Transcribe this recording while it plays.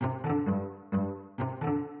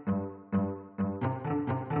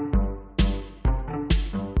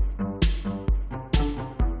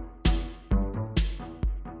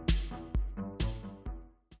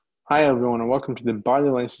Hi, everyone, and welcome to the Body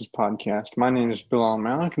Laces podcast. My name is Bilal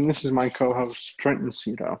Malik, and this is my co-host, Trenton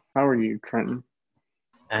Cito. How are you, Trenton?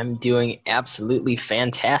 I'm doing absolutely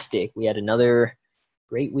fantastic. We had another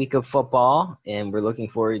great week of football, and we're looking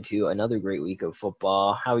forward to another great week of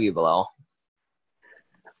football. How are you, Bilal?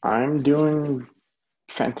 I'm doing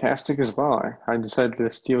fantastic as well. I decided to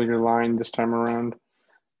steal your line this time around,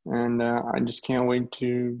 and I just can't wait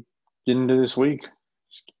to get into this week.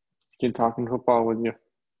 Just get talking football with you.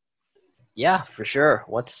 Yeah, for sure.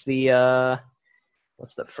 What's the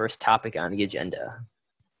first topic on the agenda?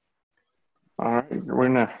 All right, we're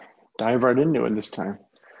gonna dive right into it this time.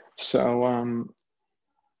 So,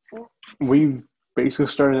 we've basically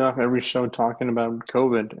started off every show talking about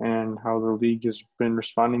COVID and how the league has been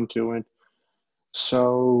responding to it.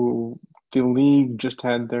 So the league just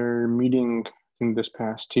had their meeting, I think, this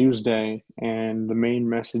past Tuesday, and the main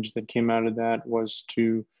message that came out of that was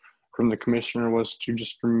from the commissioner, was to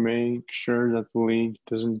just make sure that the league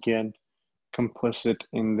doesn't get complicit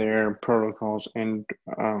in their protocols and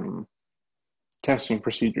testing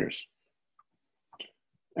procedures.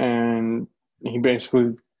 And he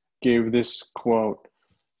basically gave this quote: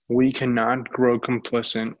 "We cannot grow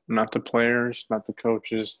complicit, not the players, not the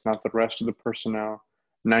coaches, not the rest of the personnel.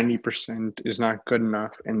 90% is not good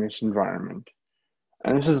enough in this environment."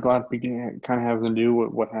 And this is a lot kind of having to do with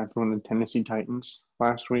what happened with the Tennessee Titans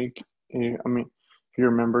last week. I mean, if you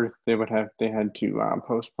remember, they had to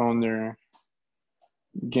postpone their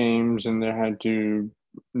games, and they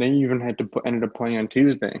even had to ended up playing on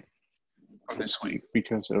Tuesday of this week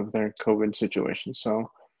because of their COVID situation.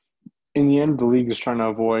 So in the end, the league is trying to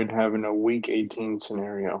avoid having a Week 18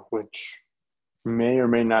 scenario, which may or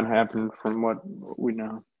may not happen from what we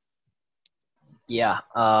know. Yeah,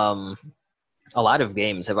 a lot of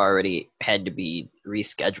games have already had to be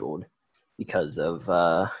rescheduled because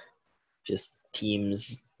of just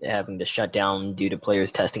teams having to shut down due to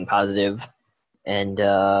players testing positive. And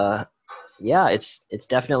yeah, it's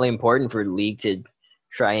definitely important for the league to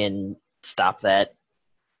try and stop that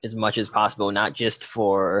as much as possible, not just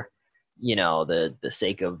for the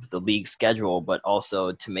sake of the league schedule, but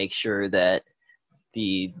also to make sure that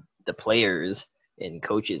the the players and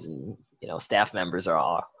coaches and staff members are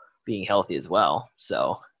all being healthy as well.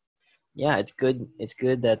 So yeah, it's good. It's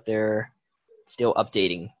good that they're still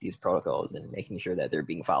updating these protocols and making sure that they're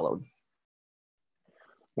being followed.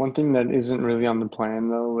 One thing that isn't really on the plan,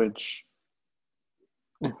 though, which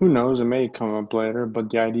who knows, it may come up later,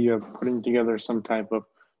 but the idea of putting together some type of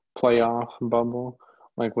playoff bubble,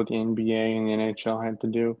 like what the NBA and the NHL had to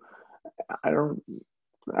do, I don't,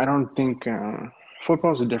 I don't think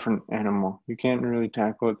football is a different animal. You can't really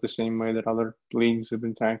tackle it the same way that other leagues have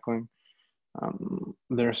been tackling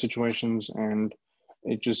their situations, and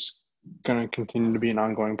it just going to continue to be an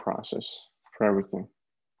ongoing process for everything.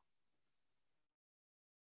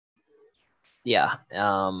 Yeah.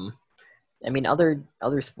 I mean, other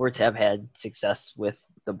sports have had success with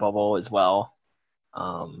the bubble as well.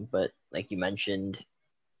 But like you mentioned,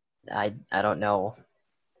 I don't know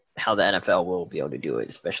how the NFL will be able to do it,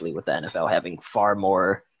 especially with the NFL having far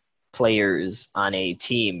more players on a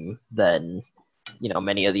team than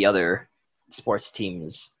many of the other sports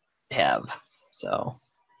teams have. So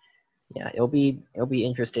yeah, it'll be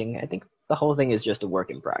interesting. I think the whole thing is just a work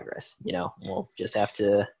in progress. We'll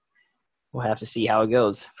have to see how it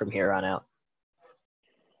goes from here on out.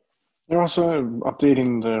 They're also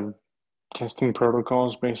updating the testing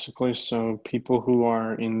protocols, basically, so people who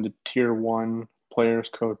are in the tier one, players,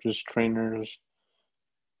 coaches, trainers,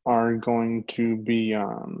 are going to be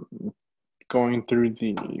going through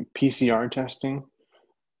the PCR testing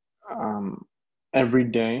um, every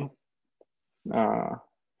day. Uh,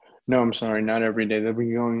 no, I'm sorry, not every day. They'll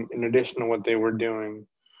be going, in addition to what they were doing,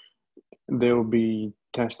 they'll be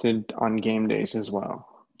tested on game days as well.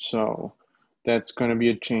 So that's going to be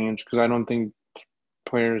a change, because I don't think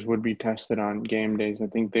players would be tested on game days. I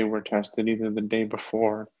think they were tested either the day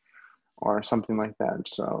before or something like that.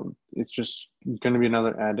 So it's just going to be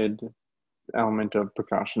another added element of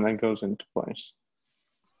precaution that goes into place.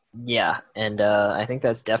 Yeah, and I think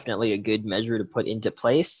that's definitely a good measure to put into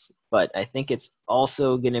place, but I think it's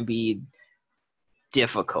also going to be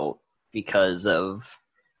difficult because of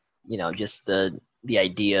just the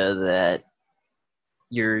idea that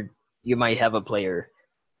you might have a player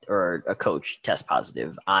or a coach test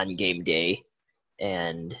positive on game day,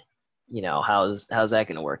 and how's that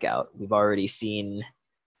going to work out? We've already seen,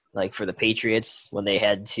 like, for the Patriots when they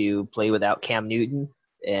had to play without Cam Newton,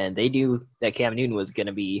 and they knew that Cam Newton was going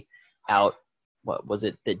to be out. What was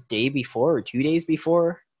it, the day before or 2 days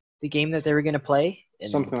before the game that they were going to play? And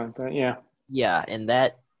Something like that, yeah. yeah, and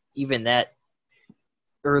that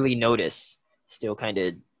early notice still kind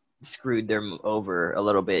of screwed them over a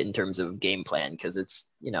little bit in terms of game plan because it's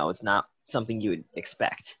not something you would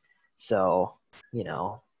expect. So,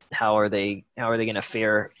 how are they going to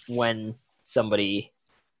fare when somebody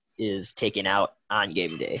is taken out on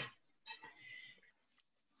game day?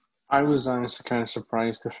 I was honestly kind of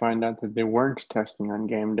surprised to find out that they weren't testing on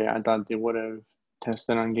game day. I thought they would have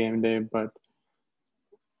tested on game day, but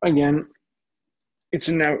again, it's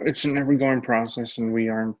an ever going process, and we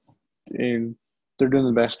aren't. They're doing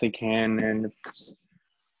the best they can, and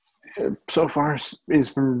so far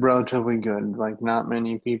it's been relatively good. Like not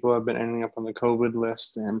many people have been ending up on the COVID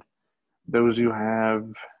list, and those who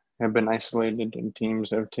have been isolated, and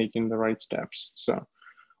teams have taken the right steps. So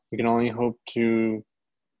we can only hope to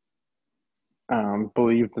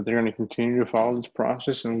believe that they're going to continue to follow this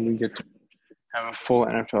process, and we get to have a full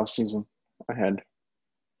NFL season ahead.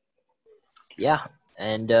 Yeah,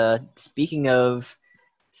 and speaking of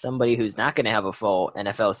somebody who's not going to have a full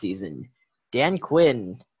NFL season, Dan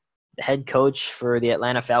Quinn, the head coach for the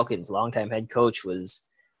Atlanta Falcons, longtime head coach, was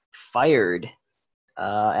fired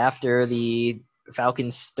after the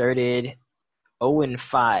Falcons started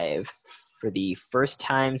 0-5 for the first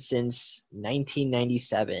time since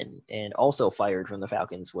 1997, and also fired from the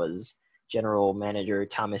Falcons was general manager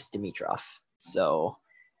Thomas Dimitroff. So,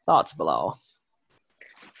 thoughts below?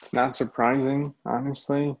 It's not surprising,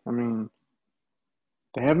 honestly. I mean,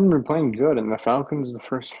 they haven't been playing good, and the Falcons, the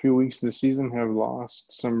first few weeks of the season, have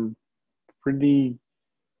lost some pretty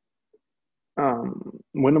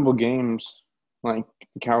winnable games, like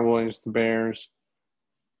the Cowboys, the Bears.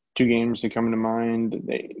 Two games that come to mind.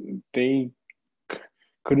 They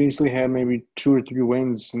could easily have maybe 2 or 3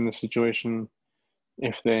 wins in this situation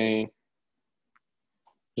if they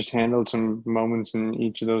just handled some moments in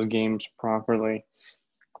each of those games properly.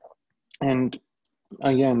 And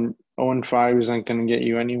again, 0-5 isn't going to get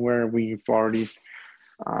you anywhere. We've already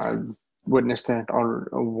uh, witnessed that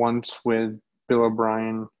once with Bill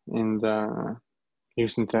O'Brien in the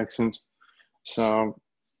Houston Texans. So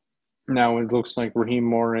now it looks like Raheem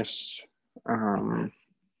Morris and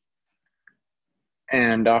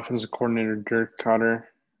offensive coordinator Dirk Koetter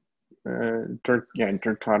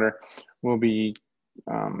will be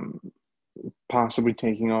possibly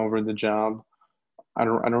taking over the job. I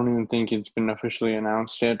don't even think it's been officially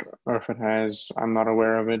announced yet, or if it has, I'm not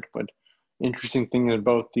aware of it. But interesting thing is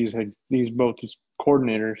both these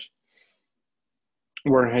coordinators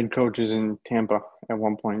were head coaches in Tampa at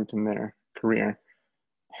one point in their career.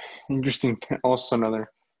 Interesting. Also, another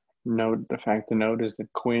the fact to note is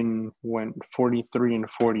that Quinn went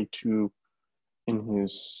 43-42 in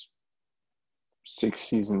his 6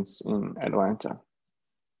 seasons in Atlanta.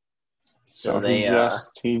 So they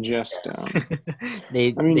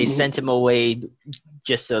they sent him away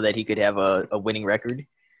just so that he could have a winning record.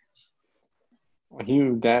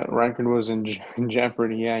 That record was in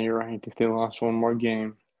jeopardy. Yeah, you're right. If they lost one more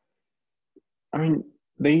game, I mean,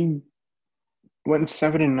 they went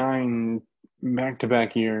 7-9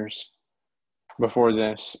 back-to-back years before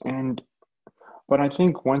this, but I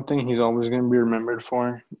think one thing he's always going to be remembered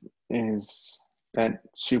for is that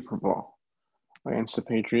Super Bowl against the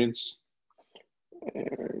Patriots.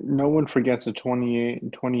 No one forgets a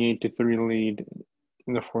 28-3 lead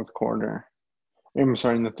in the fourth quarter. I'm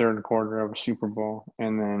sorry, in the third quarter of a Super Bowl.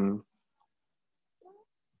 And then,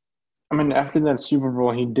 I mean, after that Super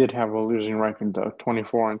Bowl, he did have a losing record, though,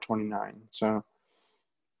 24-29. So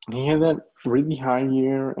he had that really high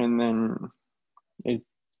year, and then it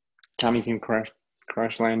kind of came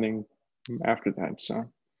crash landing after that. So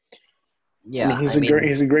yeah, I mean,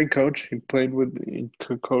 he's a great coach. He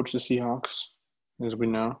could coach the Seahawks, as we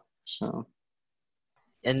know. So,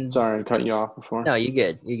 and sorry, I cut you off before. No, you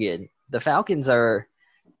good. You good. The Falcons are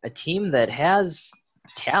a team that has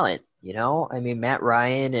talent. I mean, Matt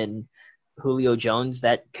Ryan and Julio Jones.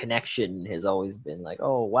 That connection has always been like,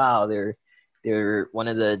 oh wow, they're one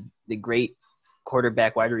of the great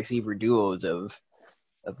quarterback wide receiver duos of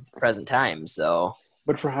the present time. So,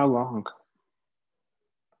 but for how long?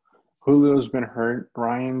 Julio's been hurt.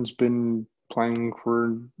 Ryan's been playing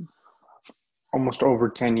for almost over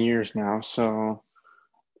 10 years now. So,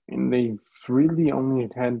 and they really only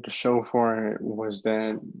had to show for it was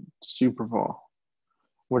that Super Bowl,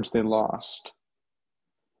 which they lost.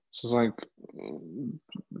 So it's like,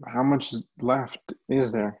 how much left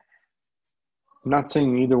is there? I'm not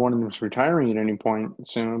saying either one of them is retiring at any point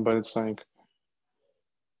soon, but it's like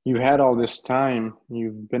you've had all this time.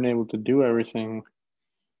 You've been able to do everything.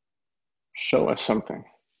 Show us something.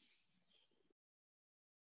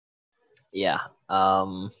 Yeah.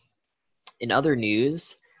 In other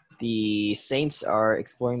news, The Saints are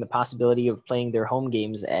exploring the possibility of playing their home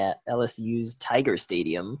games at LSU's Tiger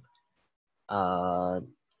Stadium. Do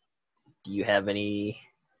you have any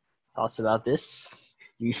thoughts about this?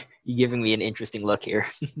 You giving me an interesting look here.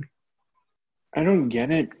 I don't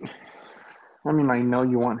get it. I mean, I know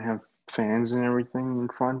you want to have fans and everything in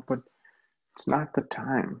front, but it's not the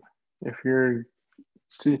time. If you're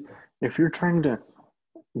see, if you're trying to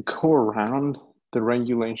go around the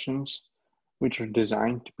regulations, which are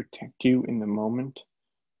designed to protect you in the moment,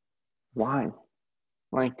 why?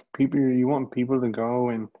 Like people, you want people to go,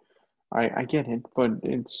 and I get it, but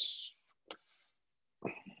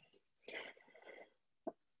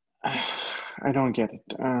I don't get it.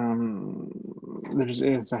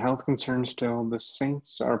 It's a health concern still. The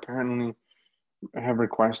Saints are apparently have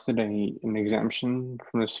requested an exemption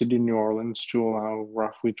from the city of New Orleans to allow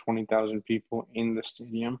roughly 20,000 people in the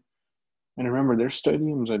stadium. And remember, their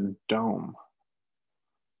stadium's a dome.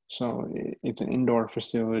 So it's an indoor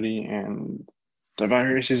facility, and the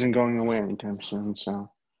virus isn't going away anytime soon.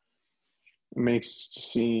 So it makes to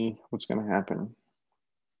see what's going to happen.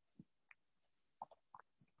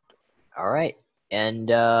 All right, and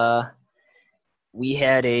we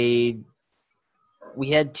had two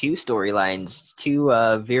storylines, two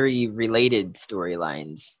very related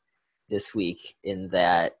storylines this week. In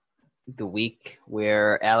that, the week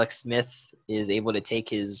where Alex Smith is able to take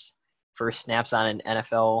his first snaps on an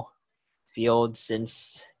NFL field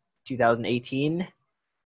since 2018.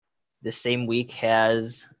 The same week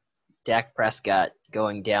has Dak Prescott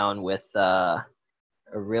going down with a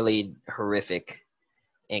really horrific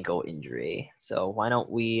ankle injury. So why don't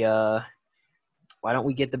we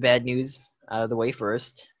get the bad news out of the way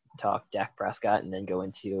first, talk Dak Prescott, and then go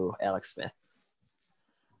into Alex Smith.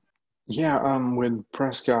 Yeah, with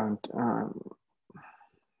Prescott,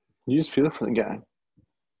 you just feel for the guy.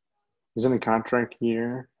 He's in a contract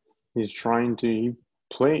year. He's trying to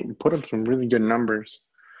put up some really good numbers,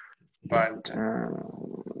 but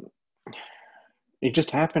it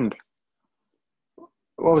just happened.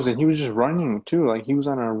 What was it? He was just running too. Like he was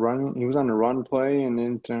on a run play, and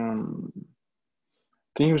then I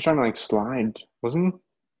think he was trying to like slide, wasn't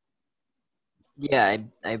he? Yeah,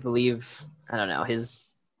 I believe, I don't know,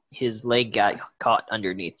 his leg got caught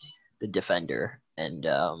underneath the defender, and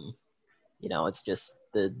it's just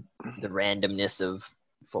the randomness of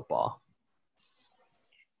football.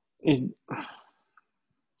 It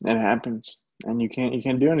happens, and you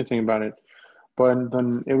can't do anything about it. But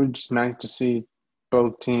then it was just nice to see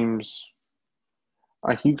both teams.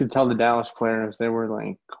 Like you could tell the Dallas players, they were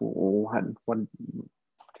like, what?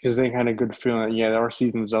 Because they had a good feeling that, yeah, our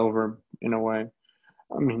season's over in a way.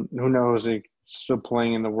 I mean, who knows? They're still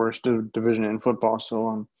playing in the worst division in football,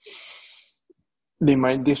 so they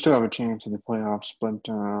still have a chance in the playoffs. But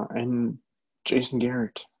and Jason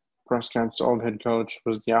Garrett, Prescott's old head coach,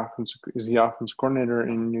 is the offense coordinator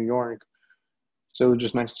in New York. So it was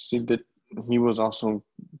just nice to see that he was also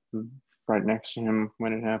right next to him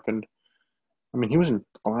when it happened. I mean, he was in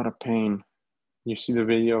a lot of pain. You see the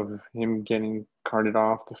video of him getting carted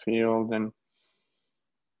off the field, and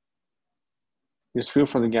you just feel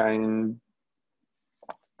for the guy. And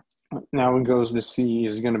now it goes to see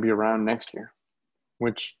he's going to be around next year,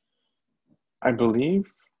 which I believe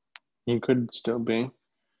he could still be.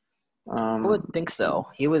 I would think so.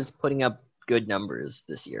 He was putting up good numbers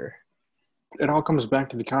this year. It all comes back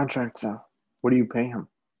to the contract, though. What do you pay him?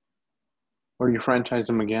 Or do you franchise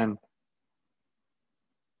him again?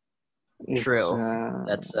 True.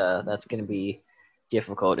 That's going to be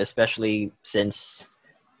difficult, especially since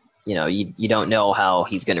you don't know how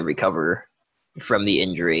he's going to recover from the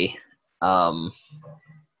injury. I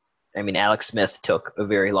mean, Alex Smith took a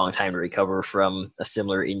very long time to recover from a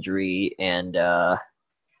similar injury, and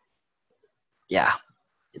yeah,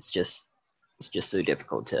 it's just so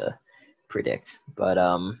difficult to predict. But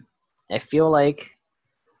I feel like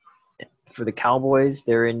for the Cowboys,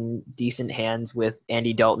 they're in decent hands with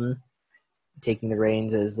Andy Dalton taking the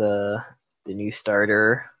reins as the new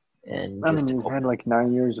starter. And I mean, he's had like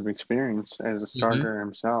 9 years of experience as a starter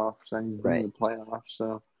himself, so he's been in the playoffs.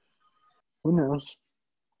 So who knows?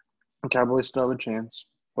 The Cowboys still have a chance,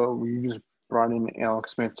 but we just brought in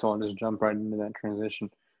Alex Smith, so I'll just jump right into that transition.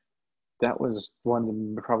 That was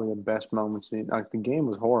one of probably the best moments. Like the game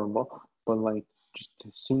was horrible, but like just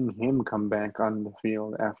seeing him come back on the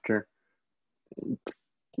field after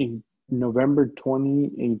November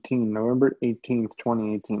 2018, November 18th,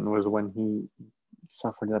 2018 was when he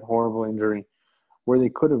suffered that horrible injury where they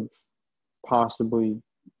could have possibly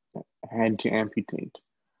had to amputate.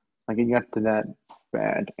 Like it got to that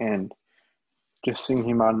bad, and just seeing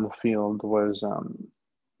him out in the field was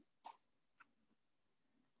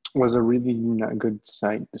was a really good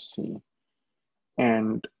sight to see.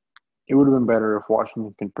 And it would have been better if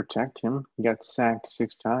Washington could protect him. He got sacked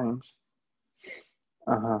 6 times.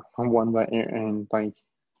 One by and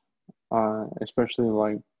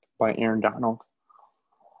especially by Aaron Donald,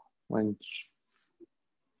 which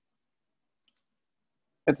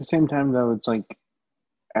at the same time though it's like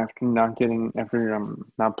after not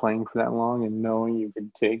playing for that long and knowing you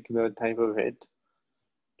could take the type of hit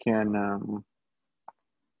can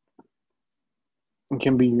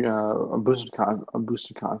be a boosted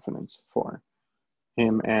confidence for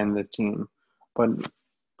him and the team. But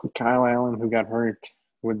Kyle Allen, who got hurt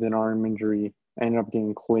with an arm injury, ended up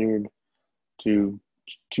getting cleared to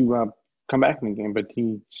come back in the game, but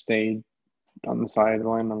he stayed on the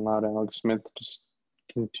sideline and allowed Alex Smith to just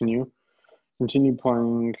continue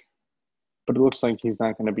playing. But it looks like he's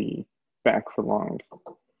not going to be back for long,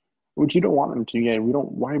 which you don't want him to. Yeah, we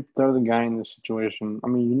don't. Why throw the guy in this situation? I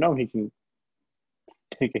mean, he can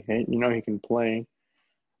take a hit. He can play,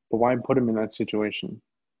 but why put him in that situation?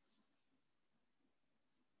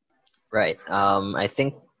 Right. I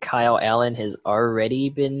think Kyle Allen has already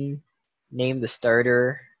been named the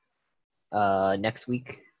starter next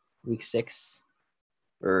week, week 6,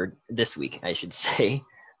 or this week, I should say,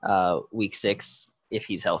 week 6, if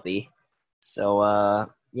he's healthy. So,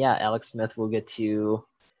 Alex Smith will get to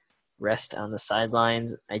rest on the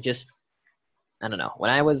sidelines. I don't know. When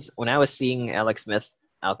I was seeing Alex Smith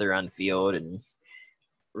out there on the field and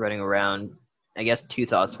running around, I guess 2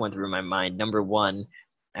 thoughts went through my mind. Number one,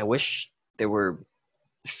 I wish there were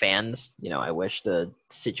fans. I wish the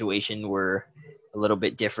situation were a little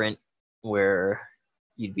bit different where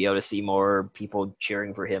you'd be able to see more people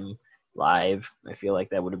cheering for him live. I feel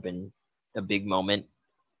like that would have been a big moment.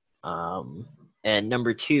 And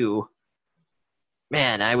number two,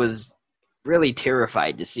 man, I was really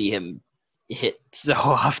terrified to see him hit so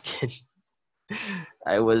often.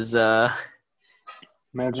 I was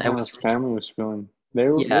Imagine how his family was feeling. They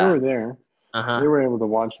were there. They were able to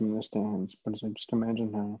watch him in the stands, but just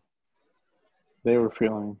imagine how they were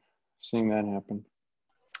feeling seeing that happen.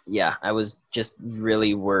 Yeah, I was just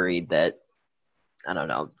really worried that, I don't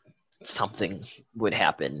know, something would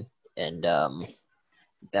happen, and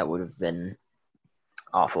that would have been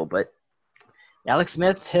awful. But Alex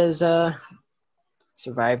Smith has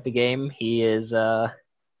survived the game. He is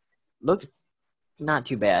looked not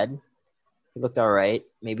too bad. He looked all right,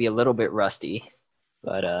 maybe a little bit rusty,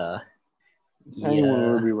 but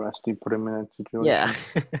anyone would be rusty. Put him in that situation. Yeah.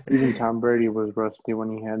 Even Tom Brady was rusty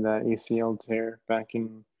when he had that ACL tear back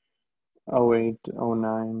in 2008,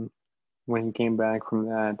 2009. When he came back from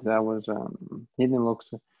that was he didn't look.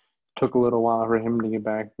 Took a little while for him to get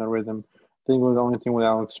back to the rhythm. I think the only thing with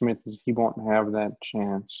Alex Smith is he won't have that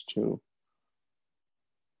chance to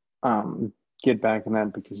get back in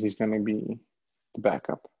that because he's going to be the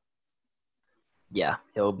backup. Yeah,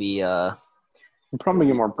 he'll be. He'll probably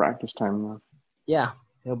get more practice time though. Yeah,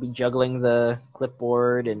 he'll be juggling the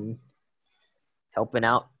clipboard and helping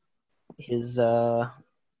out his other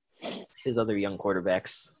young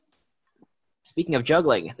quarterbacks. Speaking of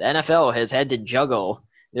juggling, the NFL has had to juggle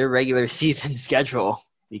their regular season schedule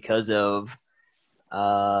because of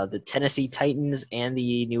the Tennessee Titans and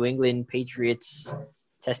the New England Patriots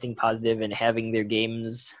testing positive and having their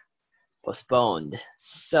games postponed.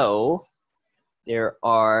 So there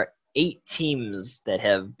are 8 teams that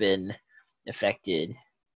have been affected,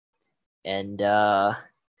 and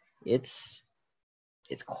it's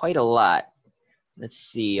quite a lot. Let's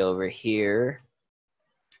see over here.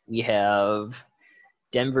 We have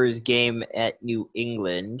Denver's game at New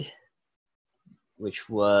England, which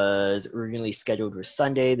was originally scheduled for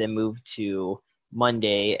Sunday, then moved to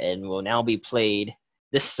Monday, and will now be played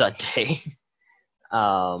this Sunday.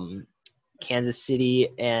 Kansas City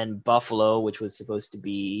and Buffalo, which was supposed to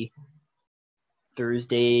be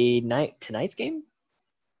Thursday night, tonight's game?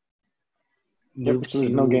 Yep, there's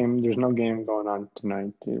no game going on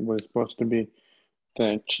tonight. It was supposed to be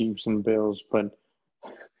the Chiefs and Bills, but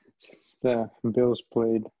since the Bills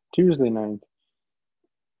played Tuesday night,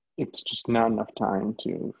 it's just not enough time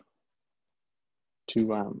to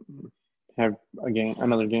have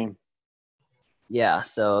another game. Yeah,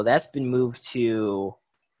 so that's been moved to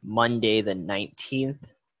Monday the 19th.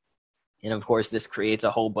 And of course, this creates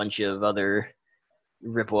a whole bunch of other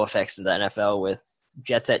ripple effects in the NFL, with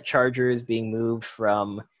Jets at Chargers being moved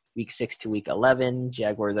from week 6 to week 11,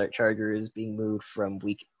 Jaguars at Chargers being moved from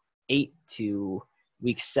week 8 to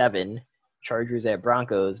week 7, Chargers at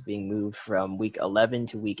Broncos being moved from week 11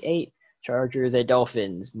 to week 8, Chargers at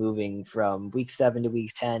Dolphins moving from week 7 to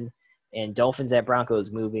week 10, and Dolphins at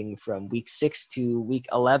Broncos moving from week 6 to week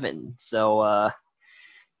 11. So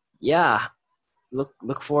yeah,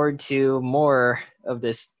 look forward to more of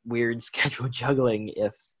this weird schedule juggling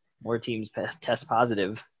if more teams test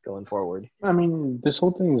positive going forward. I mean, this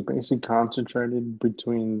whole thing is basically concentrated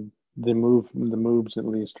between the moves at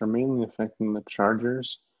least are mainly affecting the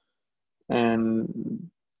Chargers and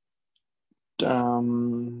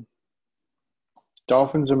um,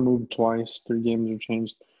 Dolphins have moved twice. 3 games have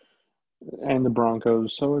changed, and the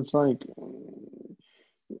Broncos. So it's like,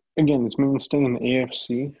 again, it's mainly staying in the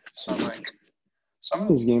AFC. So like, some of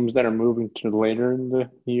these games that are moving to later in the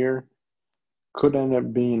year could end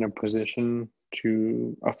up being in a position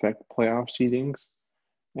to affect playoff seedings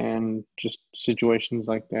and just situations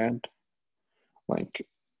like that. Like,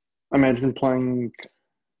 imagine playing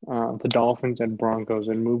the Dolphins and Broncos.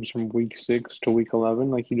 It moves from week 6 to week 11,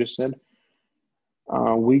 like you just said.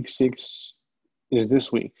 Week 6 is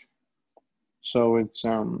this week. So it's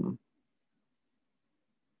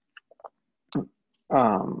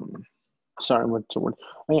sorry, what's the word?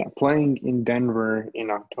 Oh, yeah, playing in Denver in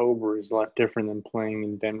October is a lot different than playing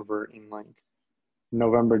in Denver in like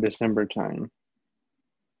November, December time,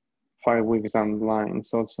 5 weeks down the line.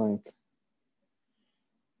 So it's like,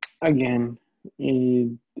 again,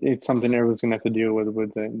 it's something everyone's gonna have to deal with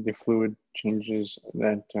the fluid changes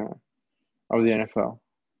that of the NFL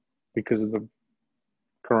because of the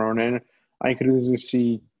corona. And I could easily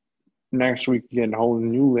see next week get a whole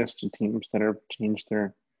new list of teams that have changed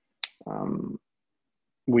their um,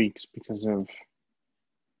 weeks because of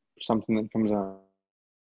something that comes out.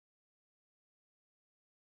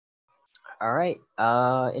 All right.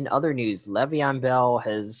 In other news, Le'Veon Bell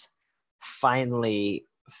has finally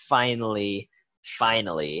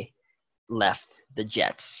left the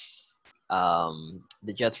Jets.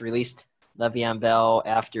 The Jets released Le'Veon Bell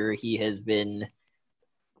after he has been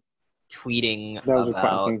tweeting That was a about.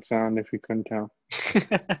 clapping sound, if you couldn't tell.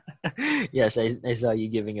 Yes, I saw you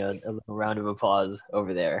giving a little round of applause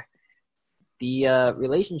over there. The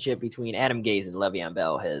relationship between Adam Gase and Le'Veon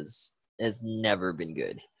Bell has never been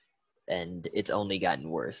good, and it's only gotten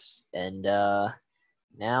worse. And now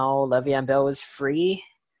Le'Veon Bell is free,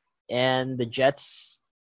 and the Jets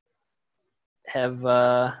have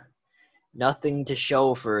nothing to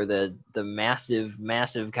show for the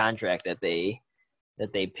massive contract that they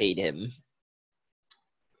paid him.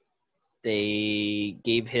 They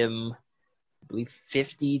gave him, I believe,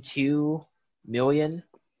 $52 million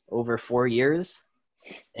over 4 years,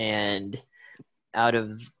 and out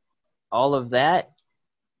of all of that,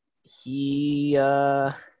 he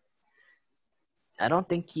I don't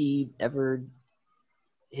think he ever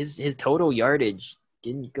his total yardage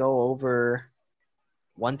didn't go over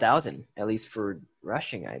 1,000, at least for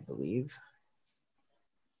rushing, I believe.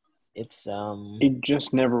 It's It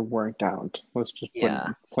just never worked out. Let's just put yeah.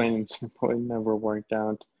 it plain and simple. It never worked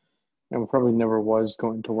out. And probably never was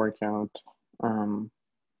going to work out.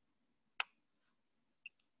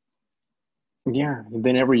 Yeah,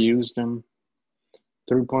 they never used him.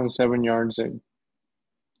 3.7 yards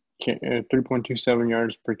 3.27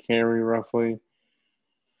 yards per carry, roughly.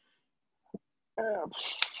 He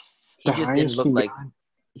The just didn't highest look he like got.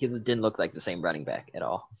 he didn't look like the same running back at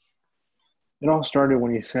all. It all started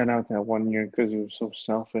when he sat out that 1 year because he was so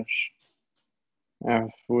selfish.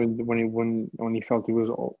 When he felt he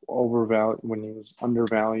was overvalued, when he was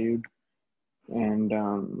undervalued, and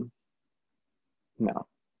no,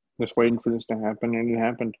 just waiting for this to happen, and it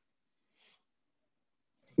happened.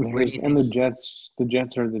 Where do you And think the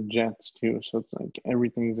Jets are the Jets too, so it's like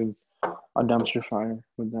everything's a dumpster fire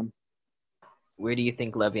with them. where do you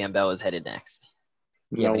think Le'Veon Bell is headed next?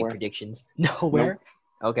 Do you have any Nowhere. predictions? Nope. Nowhere?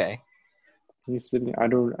 Okay. He's sitting. I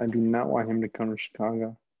do not want him to come to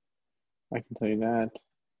Chicago. I can tell you that.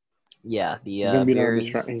 Yeah, the He's gonna be our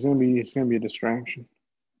Bears He's gonna be a distraction.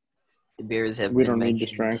 the Bears have We been don't need mentioned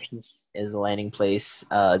distractions. as a landing place.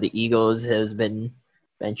 The Eagles has been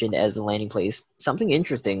mentioned as a landing place. Something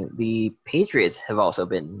interesting, the Patriots have also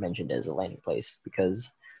been mentioned as a landing place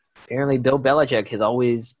because apparently Bill Belichick has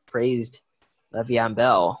always praised Le'Veon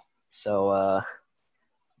Bell. So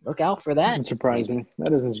look out for That that. doesn't surprise Maybe. me.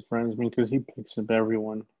 That doesn't surprise me because he picks up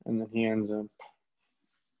everyone, and then he ends up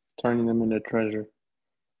turning them into treasure.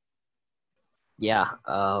 Yeah,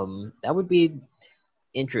 that would be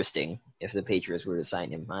interesting if the Patriots were to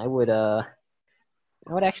sign him. I would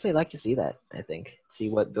actually like to see that. I think see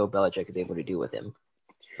what Bill Belichick is able to do with him.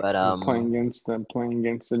 But Playing against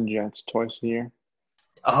the Jets twice a year.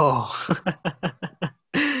 oh,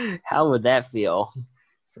 how would that feel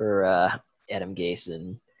for Adam Gase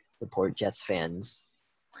and the Port Jets fans?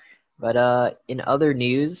 But in other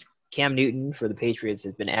news, Cam Newton for the Patriots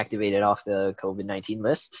has been activated off the COVID-19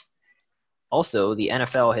 list. Also, the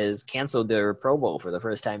NFL has canceled their Pro Bowl for the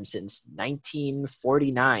first time since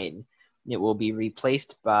 1949. It will be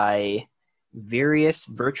replaced by various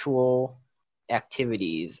virtual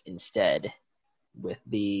activities instead, with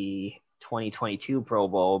the 2022 Pro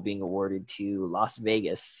Bowl being awarded to Las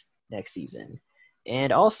Vegas next season.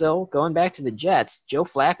 And also, going back to the Jets, Joe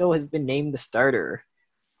Flacco has been named the starter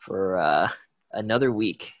for another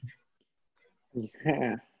week.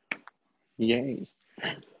 Yeah. Yay.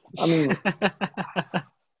 I mean,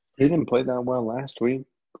 he didn't play that well last week.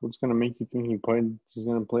 What's going to make you think he's going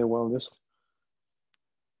to play well this week?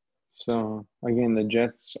 So, again, the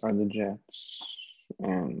Jets are the Jets.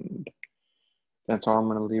 And that's all I'm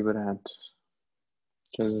going to leave it at.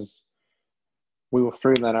 Because we will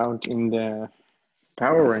figure that out in the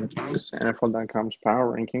power rankings, NFL.com's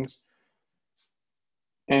power rankings.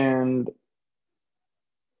 And,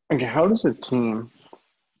 okay, how does a team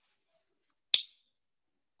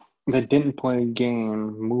that didn't play a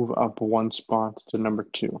game move up one spot to number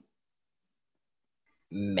 2?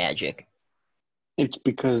 Magic. It's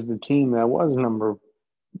because the team that was number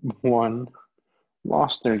 1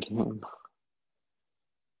 lost their game.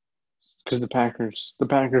 Because the Packers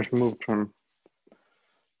moved from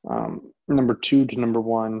number 2 to number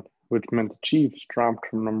 1, which meant the Chiefs dropped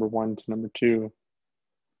from number 1 to number 2.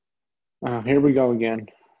 Here we go again.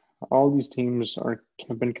 All these teams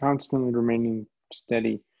have been constantly remaining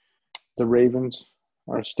steady. The Ravens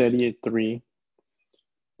are steady at 3.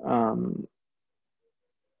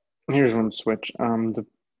 Here's one switch. The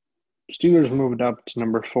Steelers moved up to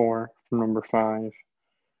number 4 from number 5,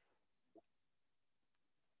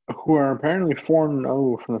 who are apparently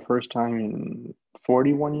 4-0 for the first time in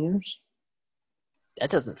 41 years.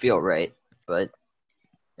 That doesn't feel right, but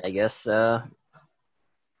I guess that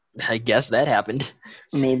happened.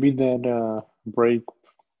 Maybe that break,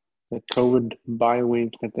 that COVID bye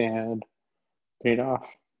week that they had, paid off.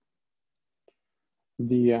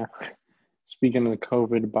 Speaking of the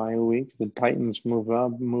COVID bye week, the Titans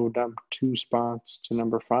moved up 2 spots to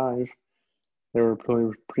number 5. They were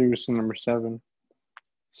previously number 7.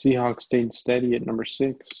 Seahawks stayed steady at number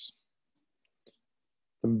 6.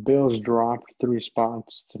 The Bills dropped 3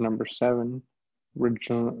 spots to number 7.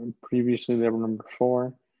 Previously, they were number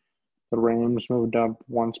 4. The Rams moved up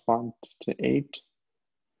 1 spot to 8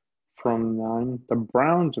 from 9. The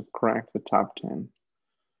Browns have cracked the top 10,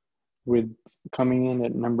 with coming in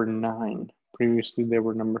at number 9. Previously, they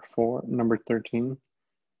were number 13,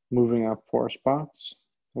 moving up 4 spots.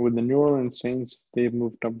 With the New Orleans Saints, they've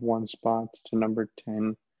moved up 1 spot to number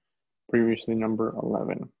 10, previously number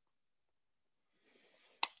 11.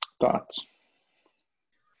 Thoughts?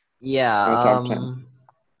 Yeah, top 10.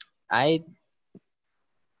 I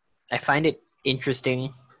find it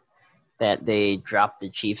interesting that they dropped the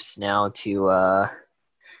Chiefs now to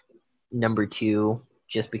number 2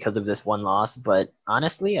 just because of this one loss. But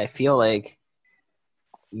honestly, I feel like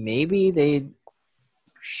maybe they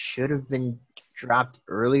should have been dropped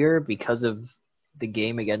earlier because of the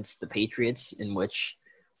game against the Patriots, in which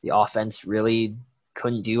the offense really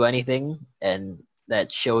couldn't do anything, and that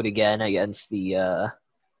showed again against the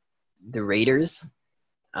Raiders.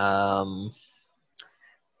 Seahawks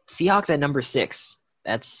at number 6.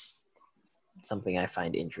 That's something I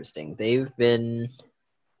find interesting. They've been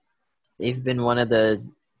one of the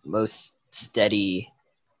most steady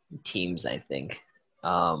teams, I think.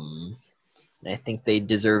 And I think they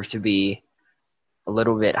deserve to be a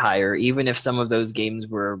little bit higher, even if some of those games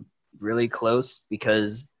were really close,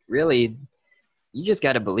 because really, you just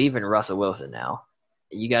got to believe in Russell Wilson now.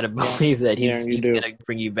 You got to believe that he's going to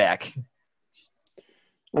bring you back.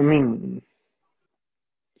 I mean,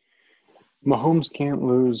 Mahomes can't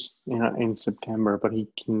lose in September, but he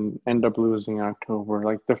can end up losing in October.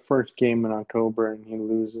 Like the first game in October, and he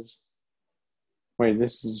loses. Wait,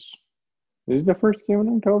 this is the first game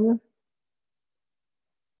in October?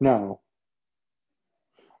 No.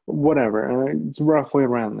 Whatever. It's roughly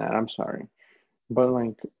around that. I'm sorry. But,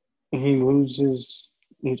 like, he loses.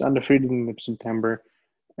 He's undefeated in September,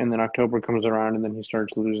 and then October comes around, and then he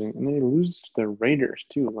starts losing. And then he loses to the Raiders,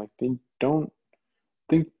 too. Like, they don't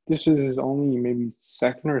think this is his only maybe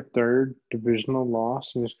second or third divisional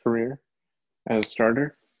loss in his career as a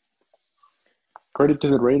starter. Credit to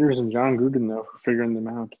the Raiders and John Gruden, though, for figuring them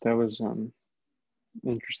out. That was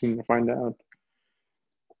interesting to find out.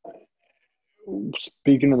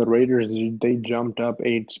 Speaking of the Raiders, they jumped up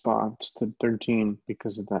 8 spots to 13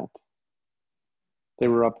 because of that. They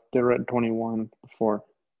were at 21 before.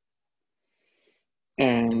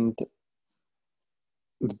 And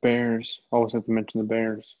the Bears, always have to mention the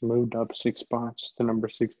Bears, moved up 6 spots to number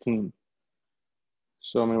 16.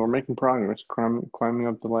 So, I mean, we're making progress, climbing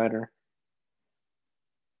up the ladder.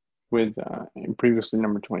 with previously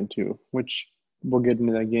number 22, which we'll get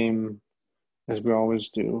into that game as we always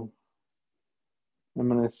do. I'm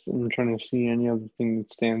trying to see any other thing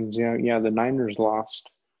that stands out. Yeah, the Niners lost.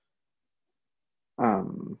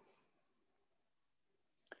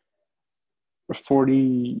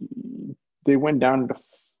 40. They went down to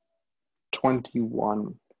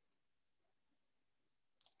 21.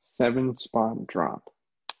 7-spot drop.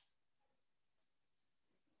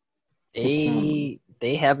 They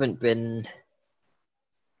haven't been,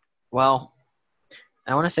 well,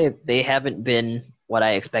 I want to say they haven't been what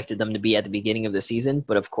I expected them to be at the beginning of the season,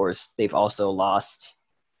 but of course they've also lost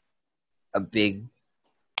a big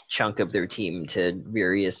chunk of their team to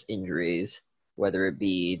various injuries, whether it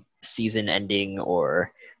be season ending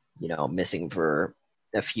or, missing for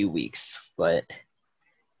a few weeks. But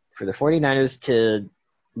for the 49ers to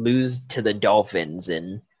lose to the Dolphins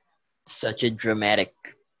in such a dramatic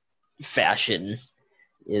fashion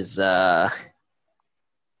is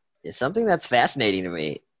something that's fascinating to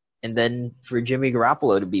me. And then for Jimmy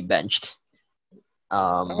Garoppolo to be benched that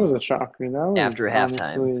was a shocker. After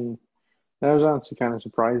halftime. That was honestly kind of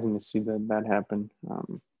surprising to see that happen,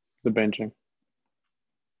 the benching.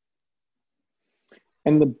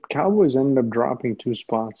 And the Cowboys ended up dropping 2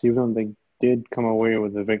 spots, even though they did come away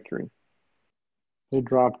with a victory. They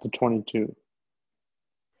dropped to 22.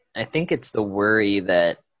 I think it's the worry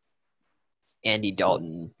that Andy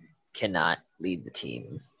Dalton cannot lead the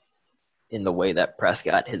team in the way that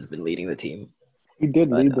Prescott has been leading the team. He did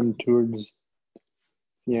lead them towards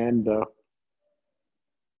the end, though.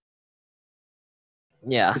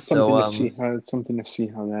 Yeah, it's something to see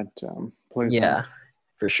how that plays out. Yeah,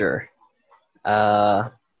 for sure.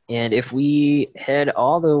 And if we head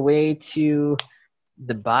all the way to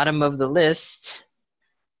the bottom of the list,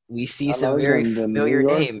 we see some very familiar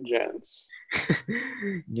names. Jets.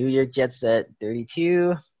 New York Jets at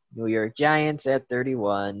 32, New York Giants at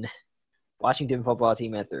 31, Washington football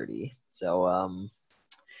team at 30. So,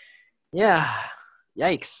 yeah,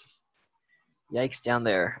 yikes down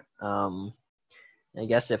there. I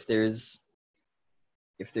guess if there's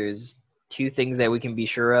 2 things that we can be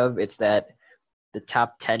sure of, it's that the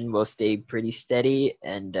top 10 will stay pretty steady,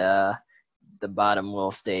 and the bottom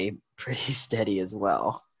will stay pretty steady as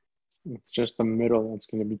well. It's just the middle that's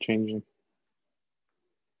going to be changing.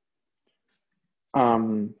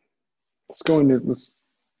 Let's go into this. Do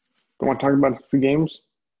you want to talk about a few games?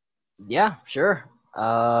 Yeah, sure.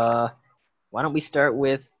 Why don't we start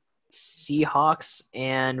with Seahawks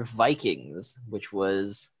and Vikings, which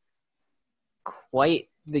was quite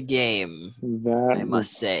the game, I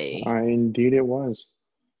must say. Indeed it was.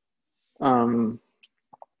 At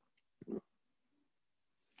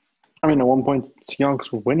one point,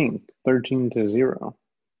 Seahawks were winning 13-0.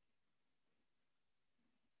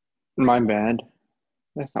 My bad.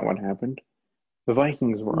 That's not what happened. The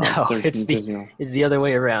Vikings were up 13-0. It's the other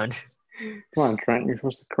way around. Come on, Trent. You're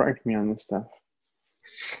supposed to correct me on this stuff.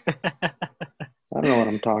 I don't know what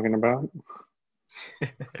I'm talking about.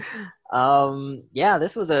 Yeah,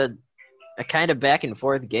 this was a kind of back and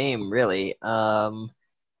forth game, really. So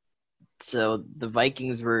the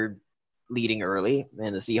Vikings were leading early,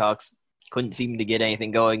 and the Seahawks couldn't seem to get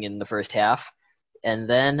anything going in the first half. And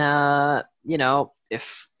then,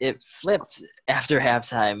 if it flipped after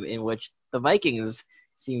halftime, in which the Vikings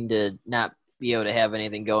seemed to not be able to have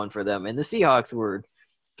anything going for them, and the Seahawks were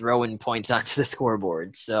throwing points onto the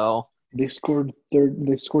scoreboard. So they scored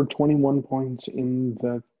 21 points in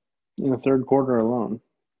the third quarter alone.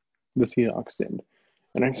 The Seahawks did,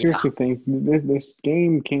 and I seriously think this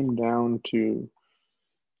game came down to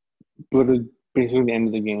basically the end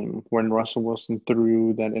of the game when Russell Wilson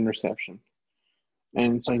threw that interception.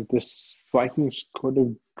 And it's like this Vikings could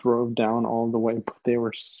have drove down all the way, but they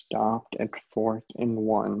were stopped at 4th and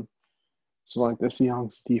 1. So the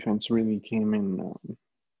Seahawks defense really came in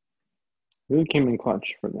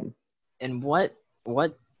clutch for them. And what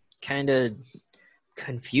kind of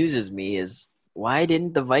confuses me is why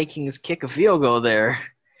didn't the Vikings kick a field goal there?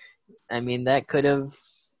 I mean, that could have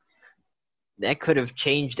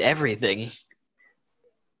changed everything.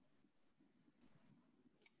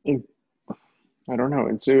 I don't know.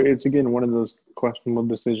 It's again one of those questionable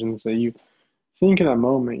decisions that you think in that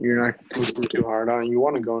moment you're not thinking too hard on. You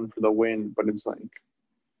want to go in for the win, but it's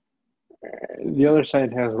the other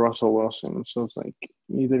side has Russell Wilson, so it's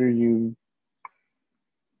either you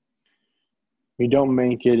don't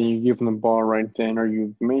make it and you give him the ball right then, or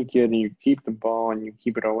you make it and you keep the ball and you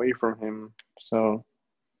keep it away from him. So,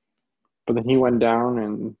 but then he went down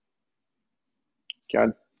and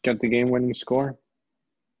got the game-winning score.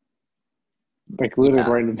 Literally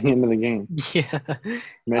right at the end of the game. Yeah.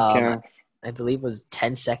 Metcalf I believe, was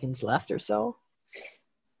 10 seconds left or so.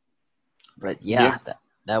 But Yeah. yeah,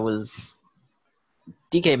 that was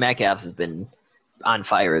DK Metcalf has been on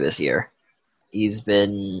fire this year. He's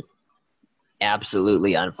been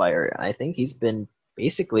absolutely on fire. I think he's been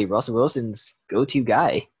basically Russell Wilson's go-to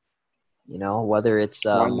guy. Whether it's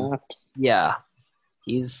Why not? yeah,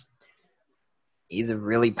 he's a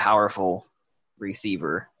really powerful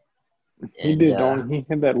receiver. He And did only he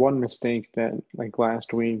had that one mistake that like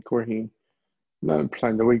last week where no,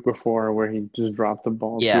 sorry, the week before where he just dropped the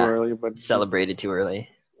ball too yeah, early, but celebrated too early.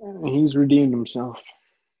 he's redeemed himself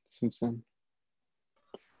since then.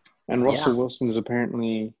 And Yeah. Russell Wilson is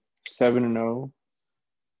apparently 7-0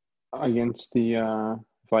 against the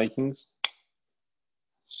Vikings.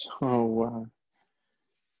 So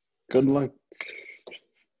good luck,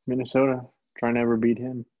 Minnesota, trying to ever beat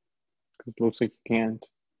him because it looks like you can't.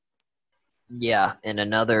 Yeah, and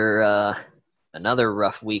another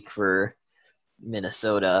rough week for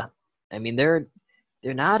Minnesota. I mean, they're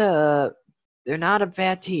not a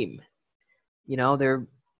bad team. They're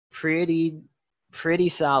pretty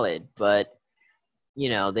solid, but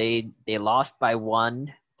they lost by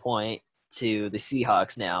 1 point to the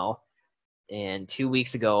Seahawks now, and 2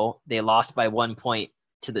 weeks ago they lost by 1 point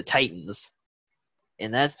to the Titans,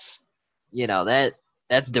 and that's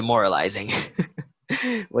demoralizing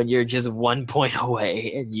when you're just 1 point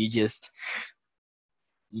away and you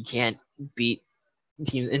can't beat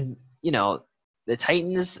teams. And the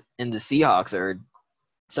Titans and the Seahawks are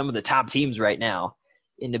some of the top teams right now,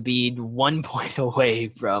 and to be 1 point away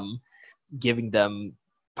from giving them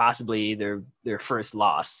possibly their first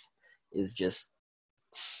loss is just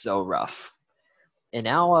so rough. And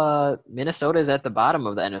now Minnesota is at the bottom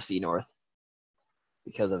of the NFC North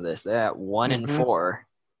because of this. They're at 1-4.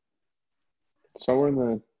 So are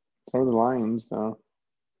the Lions though.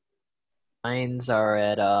 Lions are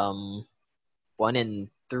at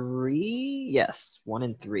 1-3. Yes,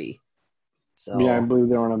 1-3. Yeah, I So believe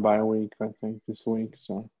they're on a bye week, I think, this week.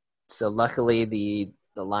 so luckily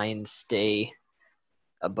the Lions stay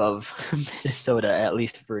above Minnesota, at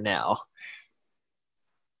least for now.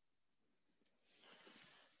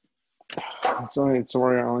 So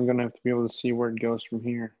we're only going to have to be able to see where it goes from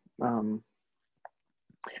here.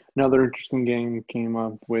 Another interesting game came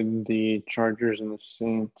up with the Chargers and the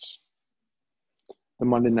Saints. The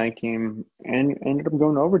Monday night game and ended up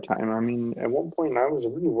going to overtime. I mean, at one point I was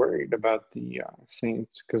really worried about the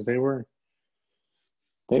Saints because they were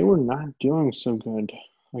not doing so good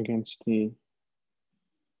against the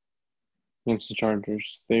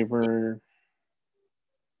Chargers. They were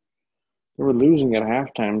losing at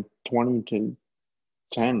halftime 20-10.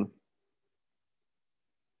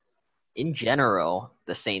 In general,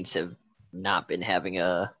 the Saints have not been having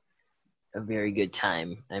a very good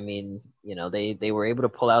time. I mean, they were able to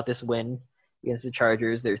pull out this win against the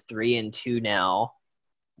Chargers. They're 3-2 now,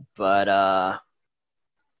 but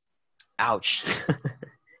ouch.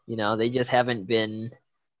 They just haven't been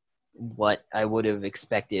what I would have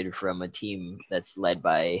expected from a team that's led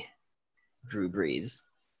by Drew Brees.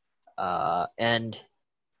 And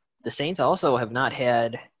the Saints also have not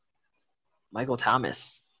had Michael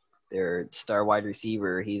Thomas, their star wide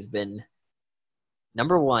receiver. He's been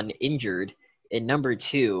number one, injured, and number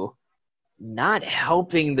two, not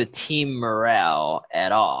helping the team morale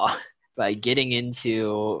at all by getting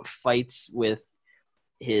into fights with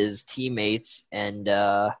his teammates and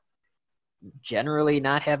generally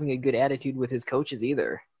not having a good attitude with his coaches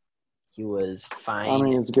either. He was I fined.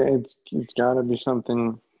 mean, it's got to be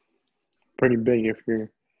something pretty big if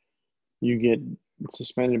you get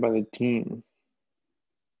suspended by the team.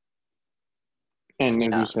 And as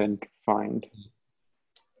Yeah. you said, fined.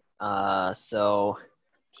 So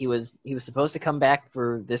he was supposed to come back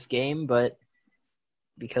for this game, but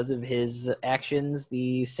because of his actions,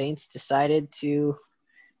 the Saints decided to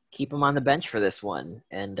keep him on the bench for this one.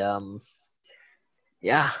 And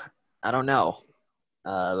yeah, I don't know.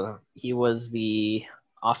 He was the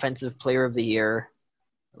offensive player of the year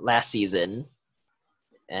last season,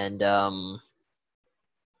 and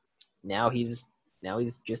now he's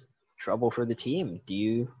just trouble for the team. Do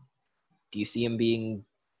you see him being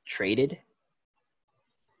traded?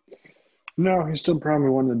 No, he's still probably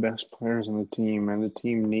one of the best players on the team, and the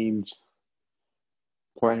team needs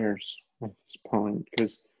players at this point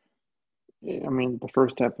because, I mean, the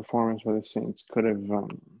first half performance for the Saints could have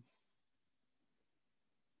gone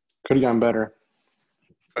better.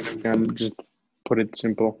 Could have gone, just put it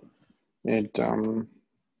simple. But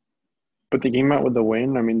they came out with the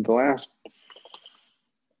win. I mean, the last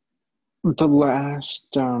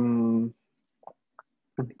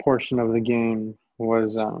portion of the game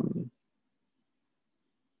was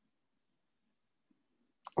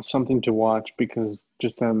something to watch because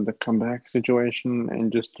just the comeback situation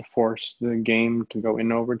and just to force the game to go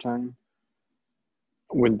in overtime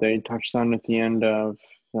with the touchdown at the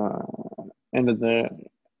uh, end of the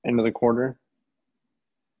end of the quarter.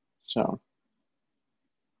 So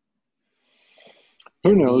who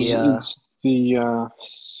And knows? the It's the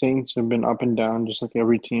Saints have been up and down just like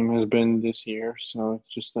every team has been this year. So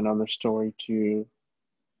it's just another story to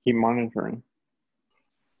keep monitoring.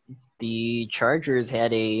 the Chargers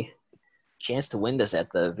had a chance to win this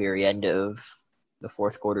at the very end of the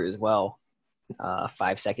fourth quarter as well.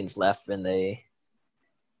 5 seconds left, and they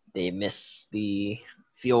miss the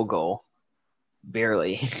field goal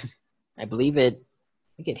barely. I believe it.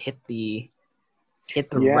 I think it hit the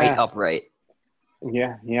right Yeah, upright.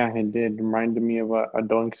 yeah, it did. Reminded me of a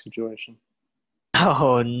doink situation.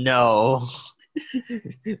 Oh no.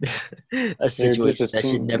 A It was just situation a that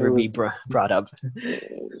should sing. never be brought up.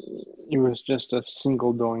 It was just a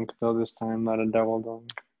single doink though this time, not a double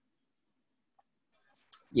doink.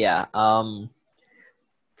 Yeah.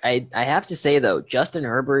 I have to say though, Justin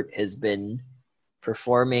Herbert has been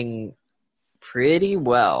performing pretty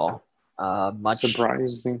well. Much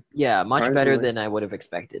Surprising, Yeah, much better surprisingly, than I would have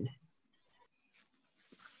expected.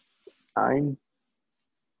 I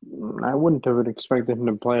I wouldn't have expected him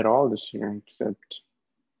to play at all this year, except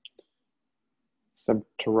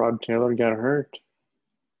Terod Taylor got hurt.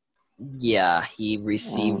 Yeah, he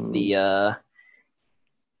received Um, the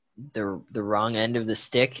wrong end of the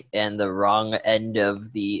stick and the wrong end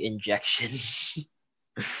of the injection.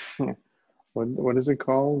 what is it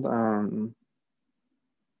called?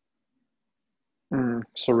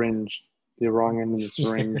 Syringe. The wrong end of the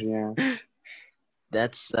syringe. Yeah.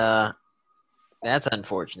 That's that's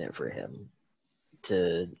unfortunate for him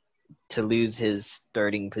to lose his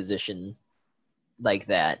starting position like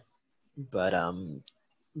that. But Well,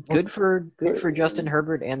 good for Justin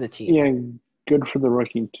Herbert and the team. yeah, good for the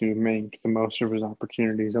rookie to make the most of his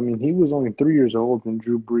opportunities. I mean, he was only 3 years old when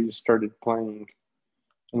Drew Brees started playing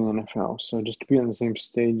in the NFL, so just to be on the same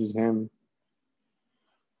stage as him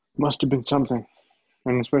must have been something.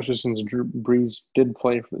 And especially since Drew Brees did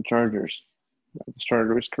play for the Chargers at the start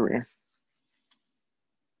of his career.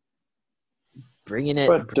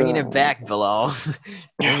 But Bringing it back, Bilal.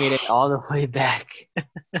 Bringing it all the way back.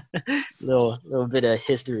 Little bit of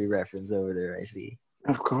history reference over there, I see.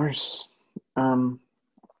 of course, um,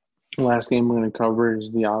 last game we're going to cover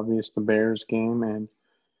is the obvious, the Bears game, and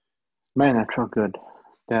man, that felt good.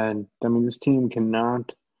 That I mean, this team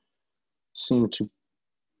cannot seem to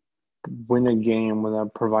win a game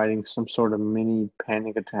without providing some sort of mini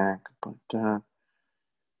panic attack, but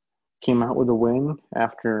came out with a win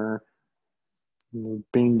after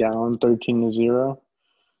being down 13-0,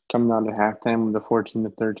 coming out at halftime with a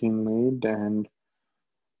 14-13 lead, and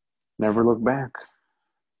never looked back.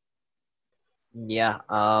 Yeah,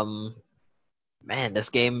 man, this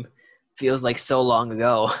game feels like so long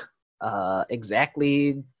ago.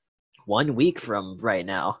 Exactly 1 week from right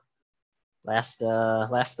now. Last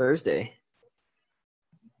Thursday.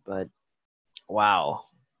 But wow.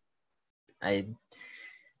 I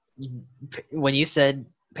when you said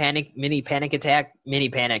mini panic attack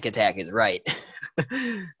is right.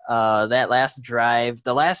 That last drive,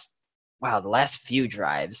 the last few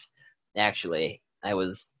drives, actually, I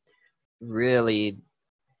was really,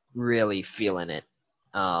 really feeling it.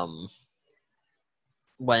 Um,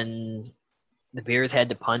 when the Bears had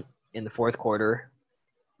to punt in the fourth quarter,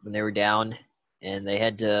 when they were down, and they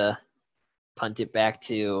had to punt it back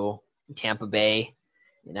to Tampa Bay,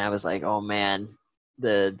 and I was like, oh man,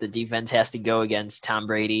 the defense has to go against Tom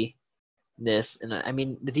Brady. And I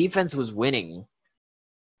mean, the defense was winning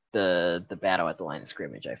the battle at the line of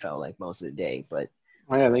scrimmage. I felt like most of the day, but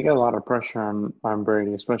Oh, yeah, they got a lot of pressure on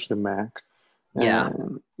Brady, especially Mac. yeah,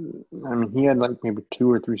 And I mean, he had like maybe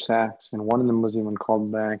 2 or 3 sacks, and one of them was even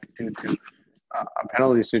called back due to a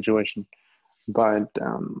penalty situation. But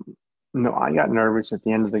no, I got nervous at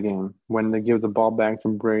the end of the game when they give the ball back to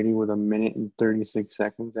Brady with 1 minute and 36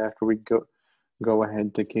 seconds after we go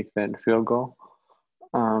ahead to kick that field goal.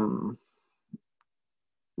 Um,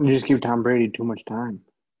 you just give Tom Brady too much time.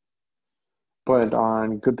 But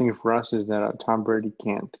good thing for us is that Tom Brady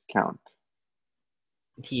can't count.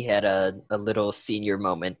 he had a little senior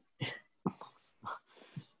moment.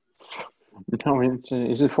 No,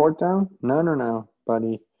 is it fourth down? No,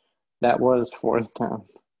 buddy. That was fourth down.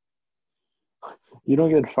 You don't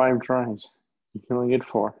get 5 tries. You can only get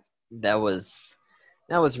 4. That was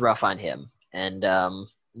rough on him, and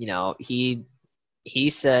he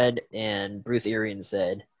said, and Bruce Arians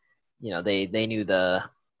said, they knew the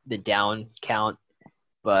down count,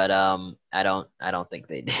 but I don't think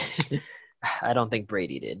they did. I don't think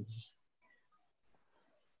Brady did.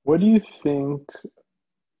 What do you think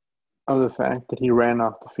of the fact that he ran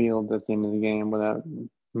off the field at the end of the game without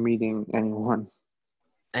meeting anyone?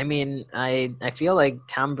 I mean, I feel like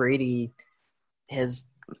Tom Brady has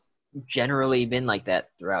generally been like that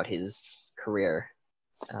throughout his career.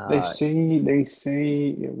 They Uh, say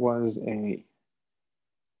it was a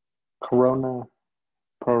Corona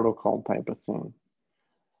protocol type of thing.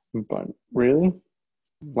 But really?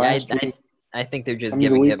 I, Last I week, I think they're I just mean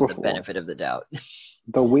giving him the benefit of the doubt.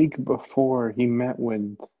 the week before he met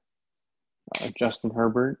with Justin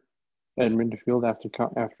Herbert at midfield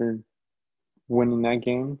after winning that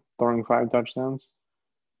game, throwing 5 touchdowns.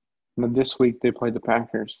 Now this week they played the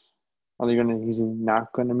Packers. He's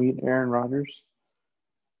not gonna meet Aaron Rodgers?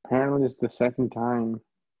 Apparently it's the second time.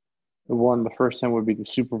 The first time would be the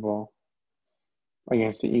Super Bowl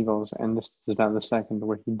against the Eagles, and this is now the second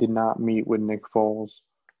where he did not meet with Nick Foles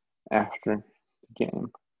after the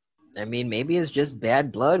game. I mean, maybe it's just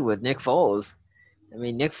bad blood with Nick Foles. I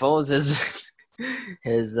mean, Nick Foles is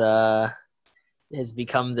has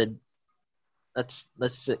become the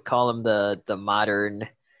let's call him the modern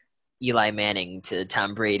Eli Manning to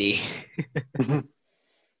Tom Brady. I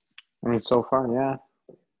mean, so far, yeah.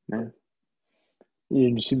 Yeah.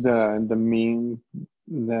 You see the meme,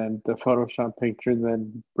 the Photoshop picture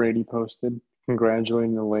that Brady posted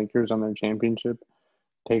congratulating the Lakers on their championship.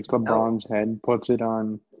 Takes No. LeBron's head, puts it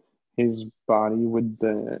on his body with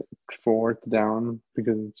the fourth down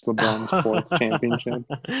because it's LeBron's fourth championship.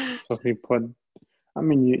 So he put. I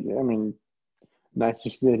mean, nice to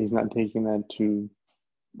see that he's not taking that too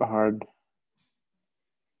hard.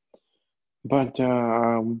 But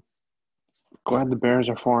glad the Bears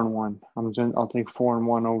are 4-1. I'll take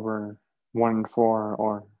 4-1 over 1-4,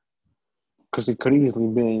 or because it could easily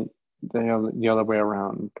be the other way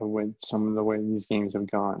around with some of the way these games have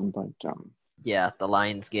gone. But Yeah, the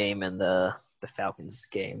Lions game and the Falcons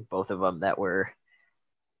game, both of them that were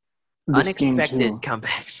this game unexpected too,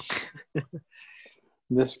 comebacks.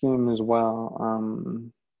 this game as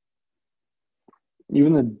well.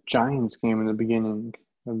 Even the Giants game in the beginning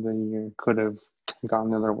of the year could have gone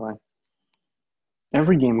the other way.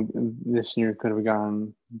 Every game this year could have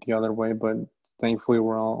gone the other way, but thankfully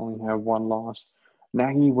we all only have one loss.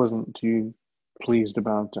 Nagy wasn't too pleased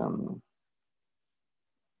about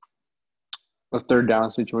a third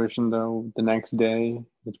down situation, though. The next day,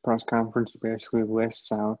 his press conference basically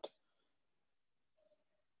lists out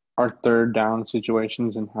our third down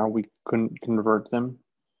situations and how we couldn't convert them.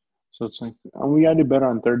 So it's like, we got to do better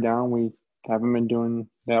on third down. We haven't been doing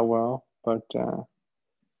that well, but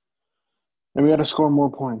and we got to score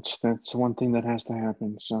more points. That's one thing that has to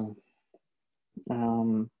happen. So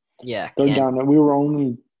um, Yeah, third can't. down, we were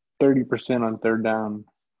only 30% on third down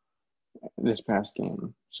this past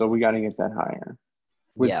game. So we got to get that higher,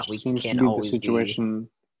 Yeah, which we seems to be the situation.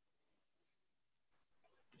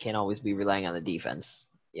 can't always be relying on the defense.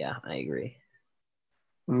 Yeah, I agree.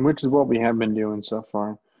 Which is what we have been doing so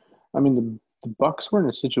far. I mean, the Bucks were in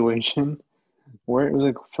a situation where it was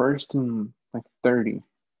like first and like 30.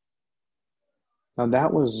 Now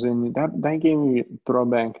that was in that gave me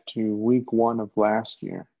throwback to week 1 of last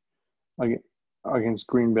year against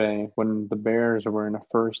Green Bay when the Bears were in a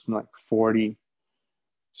first and like 40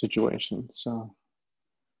 situation. So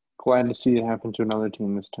glad to see it happen to another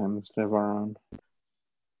team this time instead of our own.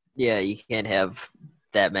 Yeah, you can't have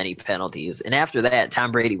that many penalties. And after that,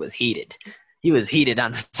 Tom Brady was heated. He was heated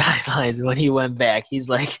on the sidelines when he went back. He's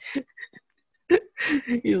like,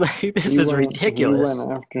 this is ridiculous.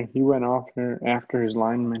 He went after his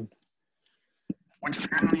lineman, which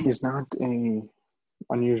apparently is not a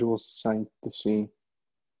unusual sight to see.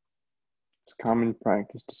 It's common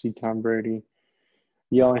practice to see Tom Brady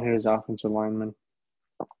yelling at his offensive lineman.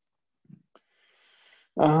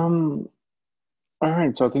 All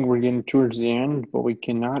right, so I think we're getting towards the end, but we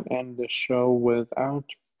cannot end the show without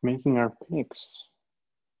making our picks.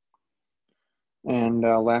 And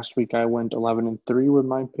last week I went 11-3 with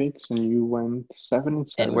my picks, and you went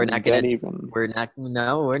 7-7. And Dead even. we're not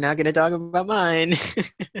gonna talk about mine.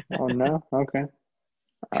 Oh no, okay.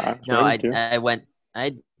 I was No, ready to. I went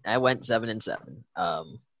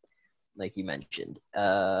 7-7. Like you mentioned.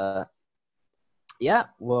 Yeah,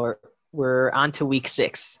 we're on to week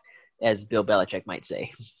 6, as Bill Belichick might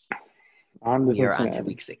say. On to We are on to Cincinnati.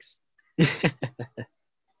 week 6.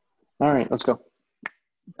 All right, let's go.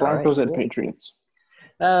 All right, Broncos at cool. Patriots.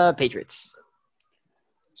 Patriots.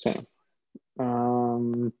 Same.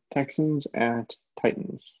 Texans at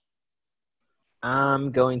Titans.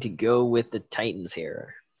 I'm going to go with the Titans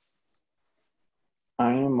here.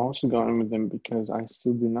 I am also going with them because I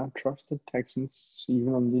still do not trust the Texans,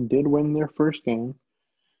 even though they did win their first game.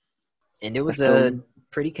 And it I was a still,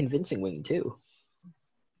 pretty convincing win, too.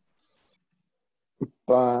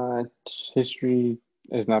 but history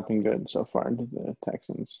has not been good so far to the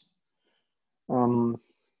Texans. Um,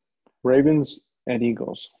 Ravens at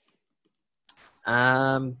Eagles.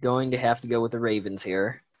 I'm going to have to go with the Ravens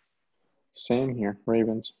here. Same here,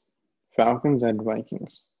 Ravens. Falcons at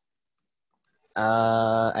Vikings.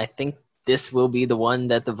 I think this will be the one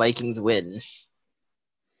that the Vikings win.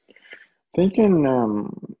 Thinking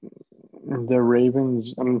the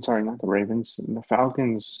Ravens, I'm sorry, not the Ravens, the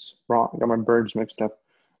Falcons, wrong, I got my birds mixed up.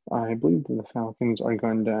 I believe that the Falcons are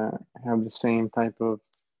going to have the same type of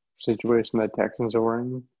situation that Texans are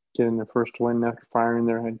in, getting their first win after firing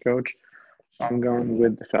their head coach. So I'm going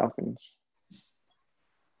with the Falcons.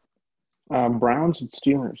 Browns and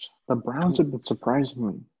Steelers. The Browns have been surprising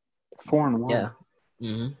me. 4-1. Yeah.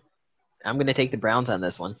 I'm going to take the Browns on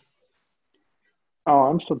this one. Oh,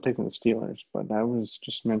 I'm still taking the Steelers, but I was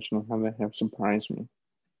just mentioning how they have surprised me.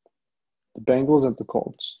 The Bengals at the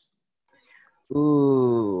Colts.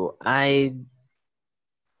 Ooh, I'm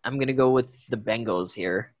going to go with the Bengals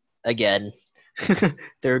here again.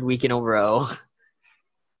 Third week in a row.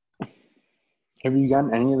 Have you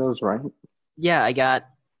gotten any of those right? Yeah, I got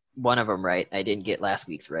one of them right. I didn't get last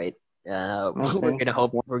week's right. We're Okay. gonna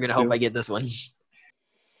hope. One, We're gonna hope I two. get this one.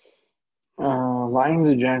 Lions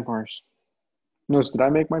and Jaguars. No, did I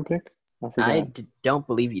make my pick? I I forgot. don't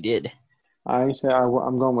believe you did. I said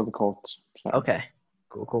I'm going with the Colts. Sorry. Okay.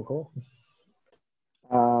 Cool.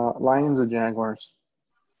 Lions or Jaguars?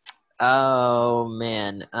 Oh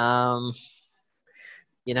man. I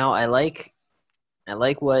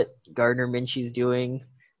like what Gardner Minshew's doing,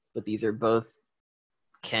 but these are both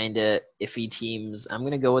kind of iffy teams. I'm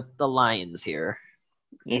gonna go with the Lions here.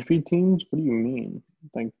 Iffy teams? What do you mean?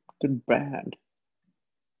 Like, they're bad.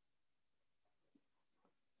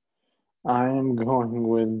 I am going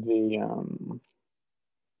with the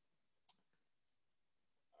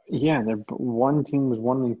yeah, they're one team is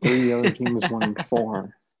 1-3, the other team is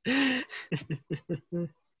 1-4.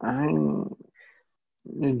 I'm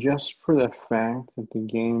just for the fact that the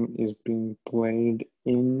game is being played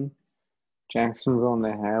in Jacksonville and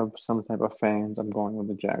they have some type of fans, I'm going with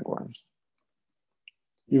the Jaguars.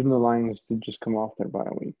 Even the Lions did just come off their bye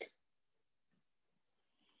week.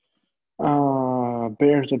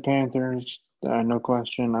 Bears and Panthers, no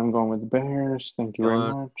question. I'm going with the Bears. Thank you very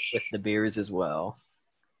Going much. with the Bears as well.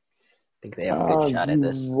 I think they have a good shot at The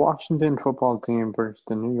this. Washington football team versus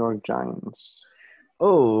the New York Giants.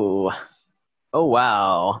 Oh,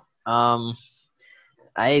 wow. I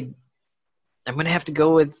I'm gonna have to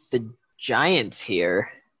go with the Giants here,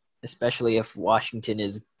 especially if Washington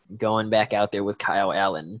is going back out there with Kyle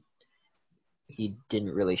Allen. He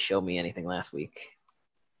didn't really show me anything last week.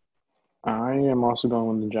 I am also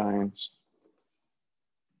going with the Giants.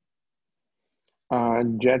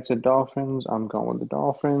 Jets at Dolphins. I'm going with the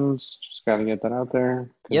Dolphins. Just got to get that out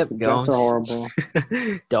there because Yep, the Jets going are horrible.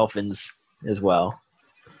 Dolphins as well.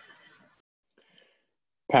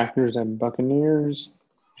 Packers at Buccaneers.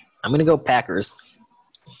 I'm gonna go Packers.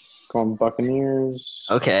 Going Buccaneers.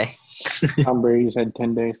 Okay. Tom Brady's had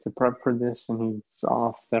 10 days to prep for this, and he's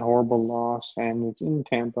off that horrible loss, and it's in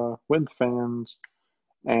Tampa with fans.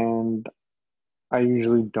 And I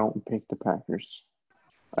usually don't pick the Packers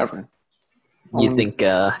ever. You Only think 2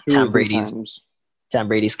 or 3 times. Tom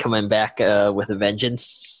Brady's coming back with a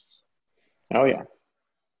vengeance? Oh, yeah.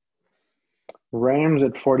 Rams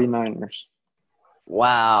at 49ers.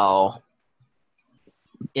 Wow.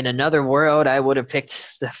 In another world, I would have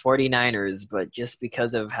picked the 49ers, but just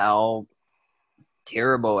because of how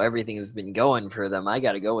terrible everything has been going for them, I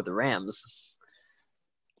got to go with the Rams.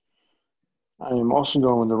 I am also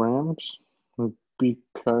going with the Rams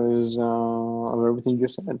because of everything you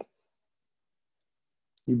just said.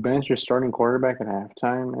 You bench your starting quarterback at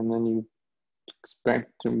halftime, and then you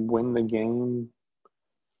expect to win the game,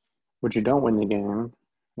 but you don't win the game,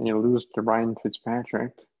 and you lose to Ryan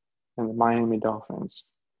Fitzpatrick and the Miami Dolphins.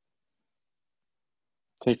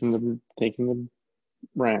 Taking the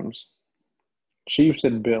Rams. Chiefs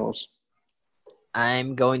and Bills.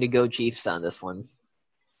 I'm going to go Chiefs on this one.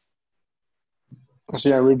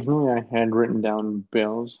 See, originally I had written down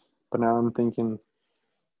Bills, but now I'm thinking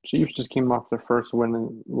Chiefs just came off their first win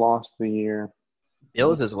and lost the year.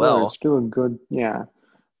 Bills as well. It's still a good, yeah,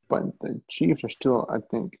 but the Chiefs are still, I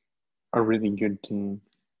think, a really good team.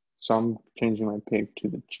 So I'm changing my pick to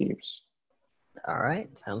the Chiefs. All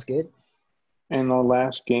right, sounds good. And the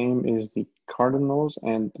last game is the Cardinals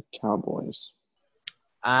and the Cowboys.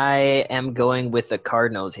 I am going with the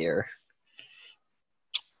Cardinals here.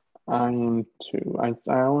 I am too. I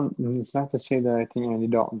don't. It's not to say that I think Andy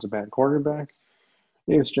Dalton's a bad quarterback.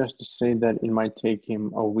 It's just to say that it might take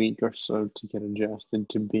him a week or so to get adjusted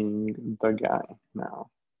to being the guy now.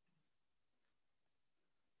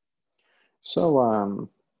 So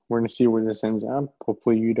we're gonna see where this ends up.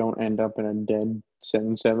 Hopefully, you don't end up in a dead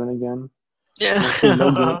 7-7 again. Hopefully,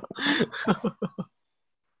 no game, Yeah.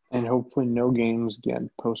 and hopefully, no games get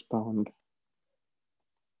postponed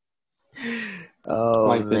Oh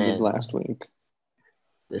like they did man, last week.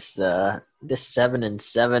 this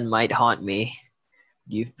 7-7 might haunt me.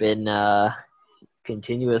 You've been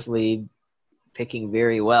continuously picking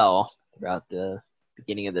very well throughout the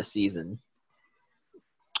beginning of the season.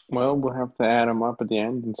 Well, we'll have to add them up at the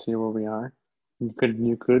end and see where we are. You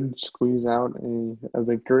could squeeze out a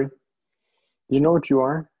victory. Do you know what you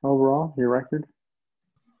are overall, your record?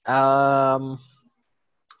 Um,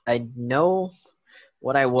 I know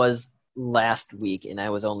what I was last week, and I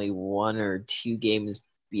was only 1 or 2 games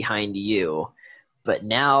behind you. But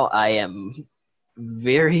now I am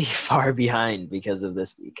very far behind because of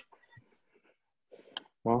this week.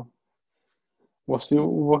 Well, we'll see.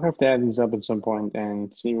 We'll have to add these up at some point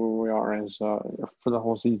and see where we are as for the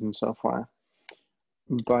whole season so far.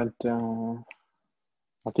 But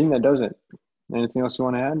I think that does it. Anything else you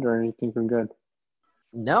want to add, or you think we're good?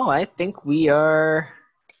 No, I think we're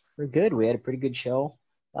good. We had a pretty good show,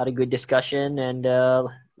 a lot of good discussion, and a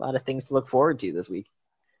lot of things to look forward to this week.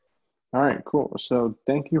 All right, cool. So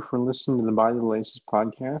thank you for listening to the By the Laces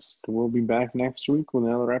podcast. We'll be back next week with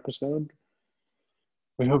another episode.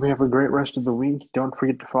 We hope you have a great rest of the week. Don't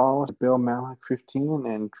forget to follow us, Bill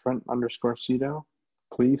Malik15 and Trent_Cito.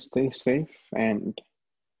 Please stay safe and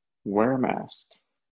wear a mask.